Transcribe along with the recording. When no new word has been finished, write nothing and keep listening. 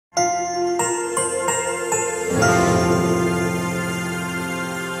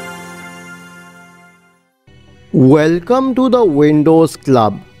Welcome to the Windows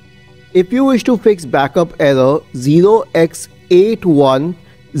Club. If you wish to fix backup error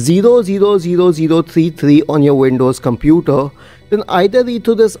 0x81000033 on your Windows computer, then either read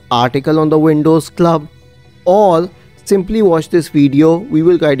through this article on the Windows Club or simply watch this video. We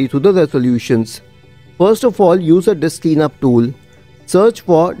will guide you through the resolutions. First of all, use a disk cleanup tool. Search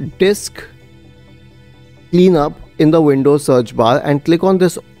for disk cleanup in the Windows search bar and click on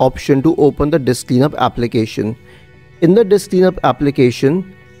this option to open the disk cleanup application. In the disk cleanup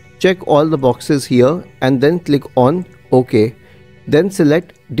application, check all the boxes here and then click on OK. Then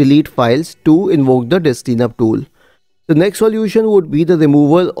select delete files to invoke the disk cleanup tool. The next solution would be the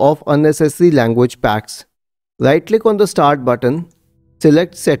removal of unnecessary language packs. Right click on the start button,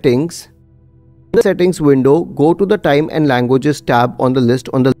 select settings. In the settings window, go to the time and languages tab on the list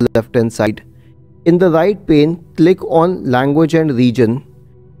on the left hand side. In the right pane, click on language and region.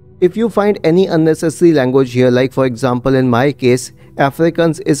 If you find any unnecessary language here, like for example in my case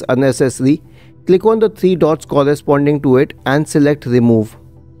Afrikaans is unnecessary, click on the three dots corresponding to it and select remove.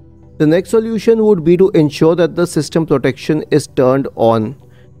 The next solution would be to ensure that the system protection is turned on.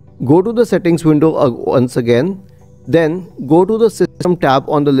 Go to the settings window once again, then go to the system tab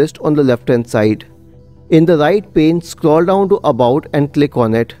on the list on the left hand side. In the right pane, scroll down to about and click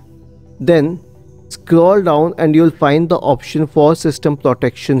on it. Then scroll down and you'll find the option for system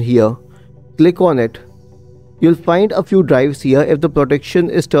protection here. Click on it. You'll find a few drives here. If the protection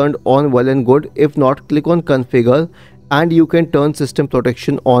is turned on, well and good. If not, click on configure and you can turn system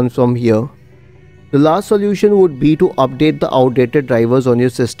protection on from here. The last solution would be to update the outdated drivers on your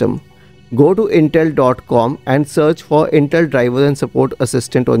system. Go to intel.com and search for Intel Driver and Support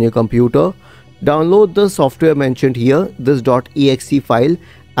Assistant on your computer. Download the software mentioned here, this .exe file,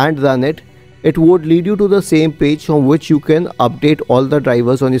 and run it. It would lead you to the same page from which you can update all the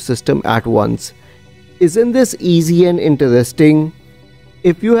drivers on your system at once. Isn't this easy and interesting?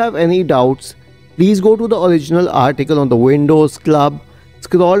 If you have any doubts, please go to the original article on the Windows Club,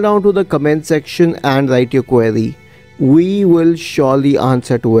 scroll down to the comment section and write your query. We will surely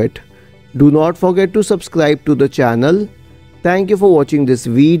answer to it. Do not forget to subscribe to the channel. Thank you for watching this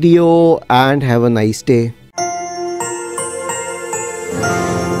video and have a nice day.